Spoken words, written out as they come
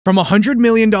From a $100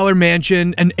 million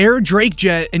mansion, an Air Drake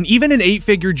jet, and even an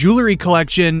 8-figure jewelry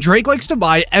collection, Drake likes to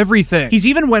buy everything. He's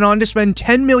even went on to spend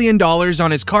 $10 million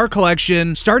on his car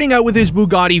collection, starting out with his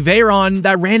Bugatti Veyron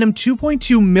that ran him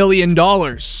 $2.2 million.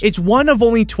 It's one of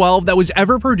only 12 that was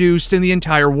ever produced in the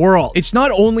entire world. It's not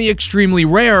only extremely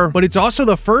rare, but it's also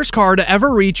the first car to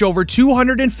ever reach over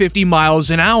 250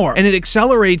 miles an hour, and it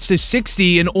accelerates to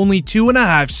 60 in only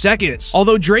 2.5 seconds.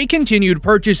 Although Drake continued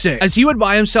purchasing, as he would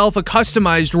buy himself a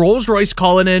customized Rolls-Royce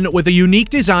Cullinan with a unique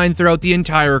design throughout the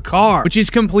entire car, which is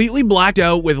completely blacked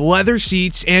out with leather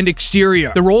seats and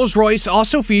exterior. The Rolls-Royce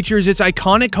also features its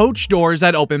iconic coach doors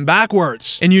that open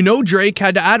backwards, and you know Drake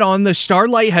had to add on the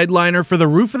Starlight headliner for the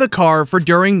roof of the car for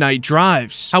during night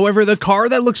drives. However, the car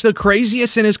that looks the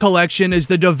craziest in his collection is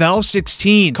the Devel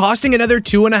 16, costing another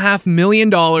 $2.5 million,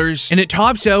 and it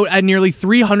tops out at nearly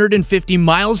 350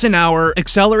 miles an hour,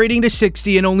 accelerating to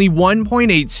 60 in only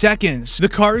 1.8 seconds. The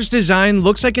car's design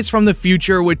looks like it's from the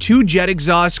future with 2 jet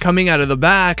exhausts coming out of the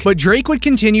back, but Drake would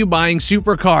continue buying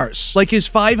supercars, like his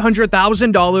 $500,000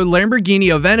 Lamborghini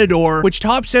Aventador, which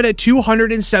tops out at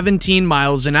 217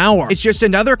 miles an hour. It's just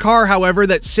another car, however,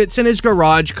 that sits in his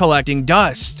garage collecting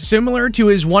dust, similar to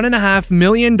his $1.5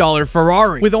 million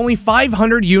Ferrari. With only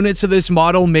 500 units of this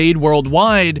model made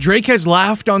worldwide, Drake has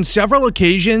laughed on several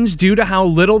occasions due to how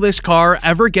little this car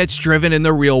ever gets driven in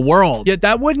the real world. Yet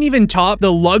that wouldn't even top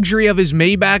the luxury of his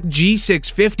Maybach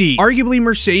G650, arguably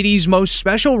Mercedes' most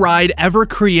special ride ever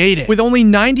created. With only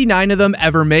 99 of them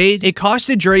ever made, it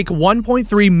costed Drake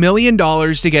 $1.3 million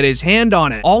to get his hand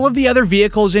on it. All of the other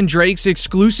vehicles in Drake's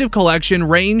exclusive collection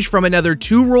range from another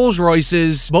 2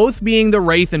 Rolls-Royces, both being the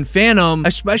Wraith and Phantom,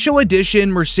 a special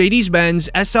edition Mercedes-Benz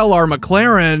SLR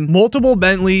McLaren, multiple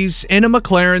Bentleys, and a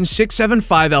McLaren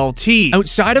 675 LT.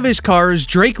 Outside of his cars,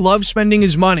 Drake loves spending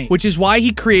his money, which is why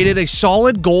he created a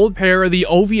solid gold pair of the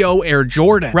OVO Air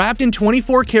Jordan. Wrapped in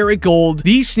 24-karat gold,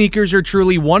 these sneakers are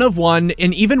truly one of one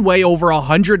and even weigh over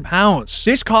 100 pounds.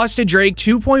 This costed Drake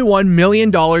 $2.1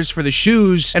 million for the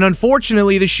shoes, and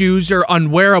unfortunately the shoes are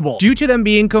unwearable due to them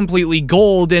being completely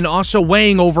gold and also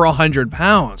weighing over 100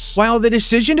 pounds. While the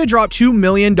decision to drop $2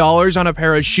 million on a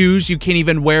pair of shoes you can't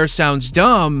even wear sounds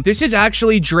dumb, this is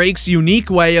actually Drake's unique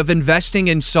way of investing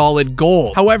in solid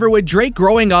gold. However, with Drake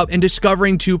growing up and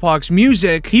discovering Tupac's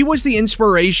music, he was the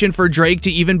inspiration for Drake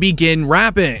to even begin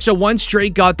rapping. So once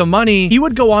Drake got the money, he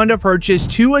would go on to purchase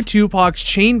 2 of Tupac's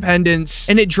chain pendants,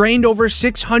 and it drained over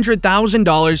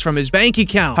 $600,000 from his bank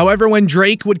account. However, when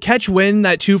Drake would catch wind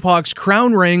that Tupac's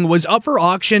crown ring was up for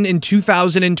auction in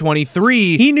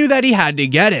 2023, he knew that he had to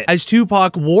get it, as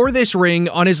Tupac wore this ring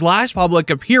on his last public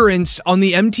appearance on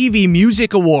the MTV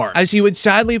Music Award, as he would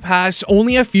sadly pass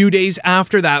only a few days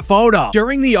after that photo.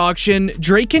 During the auction,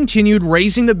 Drake continued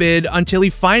raising the bid until he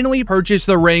finally purchased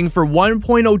the ring for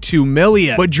 $1.02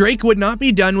 million. But Drake would not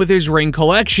be done with his ring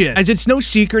collection, as it's no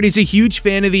secret he's a huge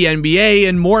fan of the NBA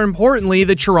and, more importantly,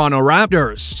 the Toronto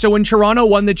Raptors. So when Toronto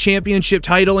won the championship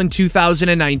title in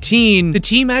 2019, the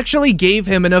team actually gave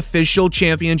him an official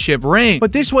championship ring.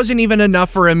 But this wasn't even enough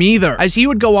for him either, as he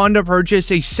would go on to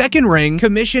purchase a second ring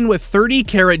commissioned with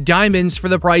 30-karat diamonds for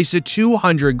the price of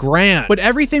 $200 grand. But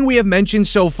everything we have mentioned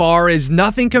so far is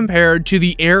nothing compared to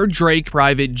the Air Drake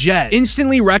private jet,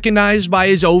 instantly recognized by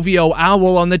his OVO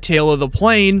owl on the tail of the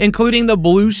plane, including the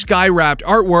blue sky-wrapped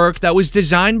artwork that was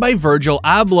designed by Virgil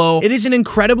Abloh. It is an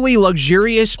incredibly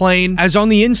luxurious plane, as on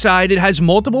the inside it has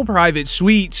multiple private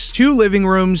suites, 2 living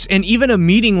rooms, and even a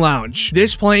meeting lounge.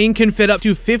 This plane can fit up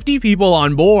to 50 people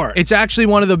on board. It's actually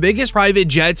one of the biggest private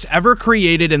jets ever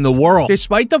created in the world.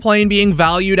 Despite the plane being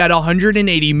valued at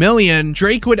 $180 million,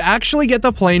 Drake would actually get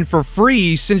the plane for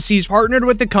free since he's partnered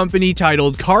with the company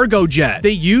titled Cargo Jet.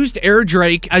 They used Air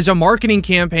Drake as a marketing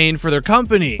campaign for their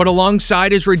company, but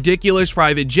alongside his ridiculous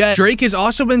private jet, Drake has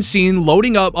also been seen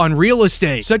loading up on real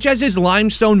estate, such as his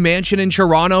limestone mansion in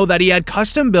Toronto that he had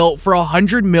custom built for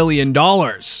 $100 million.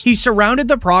 He surrounded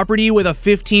the property with a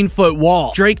 15-foot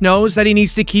wall. Drake knows that he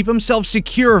needs to keep himself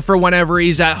secure for whenever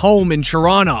he's at home in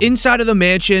Toronto. Inside of the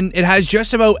mansion, it has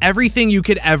just about everything you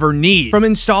could ever need, from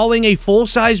installing a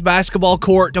full-size basketball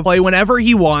court to play whenever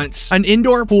he wants, an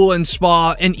indoor pool and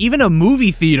spa, and even a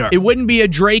movie theater. It wouldn't be a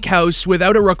Drake house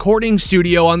without a recording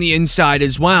studio on the inside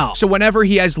as well, so whenever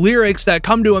he has lyrics that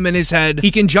come to him in his head,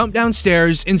 he can jump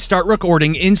downstairs and start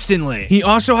recording instantly. He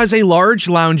also has a large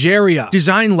lounge area,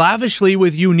 designed lavishly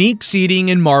with unique seating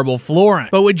and marble flooring.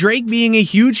 But with Drake being a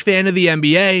huge fan of the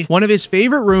NBA, one of his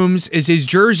favorite rooms is his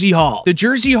Jersey Hall. The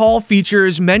Jersey Hall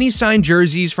features many signed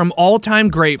jerseys from all-time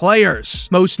great players,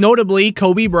 most notably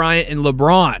Kobe Bryant and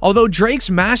LeBron. Although Drake's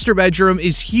master bedroom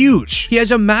is huge, he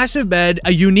has a massive bed,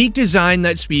 a unique design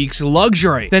that speaks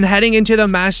luxury. Then heading into the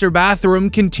master bathroom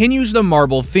can continues the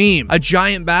marble theme, a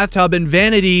giant bathtub and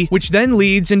vanity, which then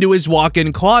leads into his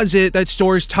walk-in closet that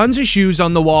stores tons of shoes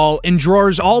on the wall and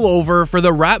drawers all over for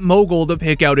the rap mogul to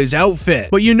pick out his outfit.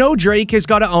 But you know Drake has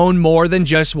got to own more than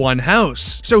just one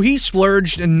house, so he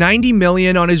splurged $90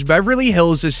 million on his Beverly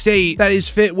Hills estate that is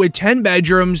fit with 10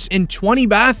 bedrooms and 20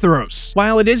 bathrooms.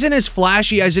 While it isn't as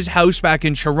flashy as his house back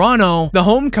in Toronto, the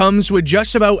home comes with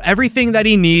just about everything that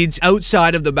he needs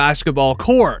outside of the basketball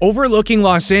court. Overlooking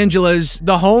Los Angeles,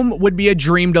 the home would be a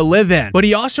dream to live in. But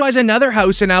he also has another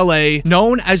house in LA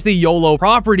known as the YOLO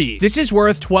property. This is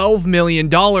worth $12 million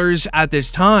at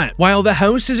this time. While the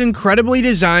house is incredibly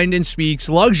designed and speaks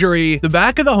luxury, the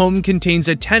back of the home contains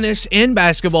a tennis and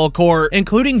basketball court,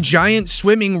 including giant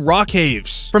swimming rock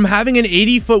caves. From having an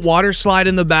 80-foot water slide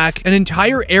in the back, an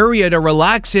entire area to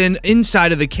relax in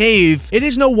inside of the cave, it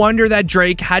is no wonder that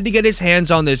Drake had to get his hands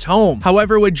on this home.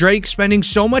 However, with Drake spending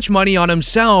so much money on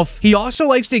himself, he also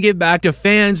likes to give back to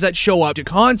fans that show up to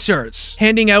concerts,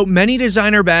 handing out many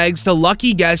designer bags to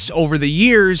lucky guests over the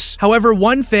years. However,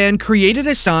 one fan created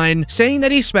a sign saying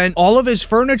that he spent all of his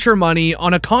furniture money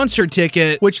on a concert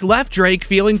ticket, which left Drake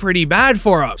feeling pretty bad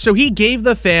for him. So he gave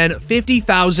the fan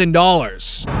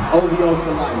 $50,000. OVO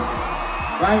for life,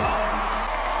 right?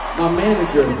 My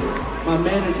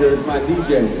manager is my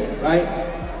DJ, right?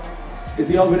 Is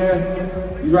he over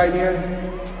there? He's right there.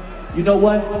 You know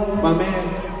what, my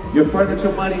man, your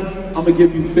furniture money, I'm gonna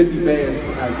give you 50 bands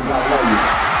tonight because I love you.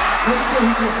 Make sure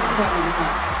he gets his money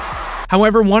tonight.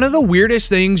 However, one of the weirdest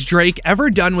things Drake ever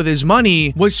done with his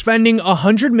money was spending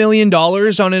 $100 million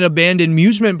on an abandoned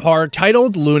amusement park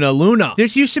titled Luna Luna.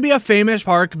 This used to be a famous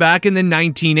park back in the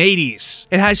 1980s.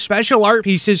 It has special art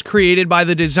pieces created by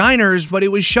the designers, but it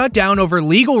was shut down over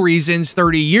legal reasons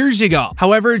 30 years ago.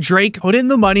 However, Drake put in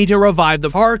the money to revive the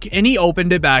park and he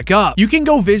opened it back up. You can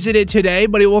go visit it today,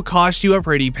 but it will cost you a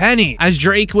pretty penny, as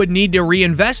Drake would need to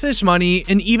reinvest this money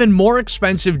in even more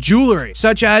expensive jewelry,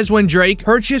 such as when Drake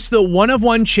purchased the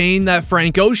one-of-one chain that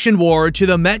Frank Ocean wore to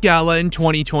the Met Gala in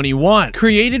 2021.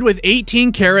 Created with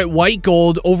 18-karat white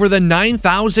gold over the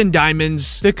 9,000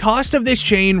 diamonds, the cost of this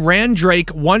chain ran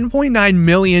Drake $1.9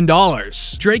 million.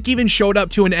 Drake even showed up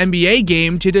to an NBA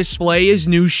game to display his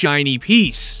new shiny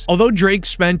piece. Although Drake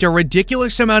spent a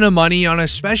ridiculous amount of money on a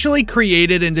specially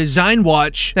created and designed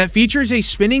watch that features a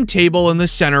spinning table in the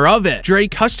center of it,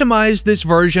 Drake customized this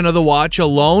version of the watch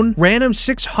alone ran him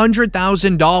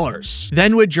 $600,000.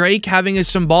 Then with Drake having a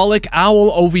symbolic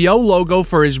owl OVO logo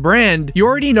for his brand, you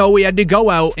already know he had to go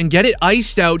out and get it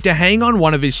iced out to hang on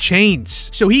one of his chains.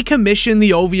 So he commissioned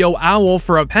the OVO owl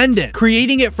for a pendant,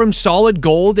 creating it from solid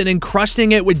gold and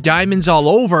encrusting it with diamonds all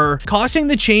over, causing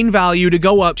the chain value to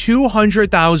go up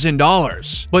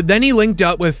 $200,000. But then he linked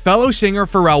up with fellow singer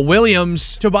Pharrell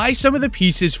Williams to buy some of the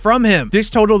pieces from him. This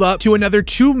totaled up to another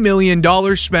 $2 million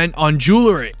spent on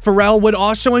jewelry. Pharrell would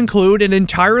also include an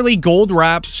entirely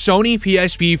gold-wrapped Sony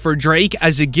PSP for Drake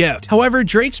as a gift. However,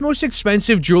 Drake's most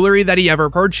expensive jewelry that he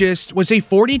ever purchased was a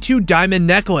 42 diamond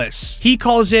necklace. He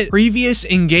calls it previous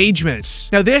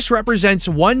engagements. Now this represents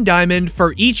one diamond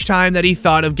for each time that he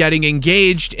thought of getting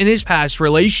engaged in his past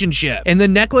relationship. And the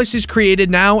necklace is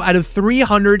created now out of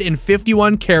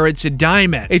 351 carats of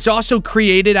diamond. It's also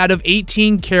created out of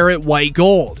 18 karat white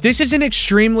gold. This is an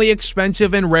extremely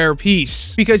expensive and rare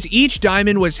piece because each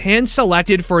diamond was hand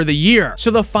selected for the year.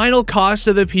 So the final cost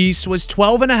of the piece was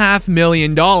 $12.5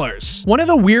 million. One of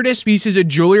the weirdest pieces of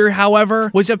jewelry,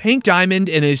 however, was a pink diamond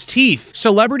in his teeth.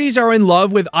 Celebrities are in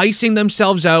love with icing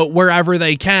themselves out wherever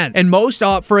they can, and most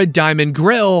opt for a diamond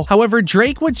grill. However,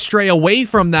 Drake would stray away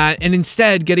from that and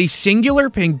instead get a singular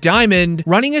pink diamond,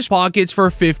 running his pockets for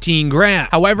 15 grand.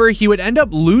 However, he would end up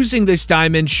losing this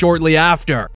diamond shortly after.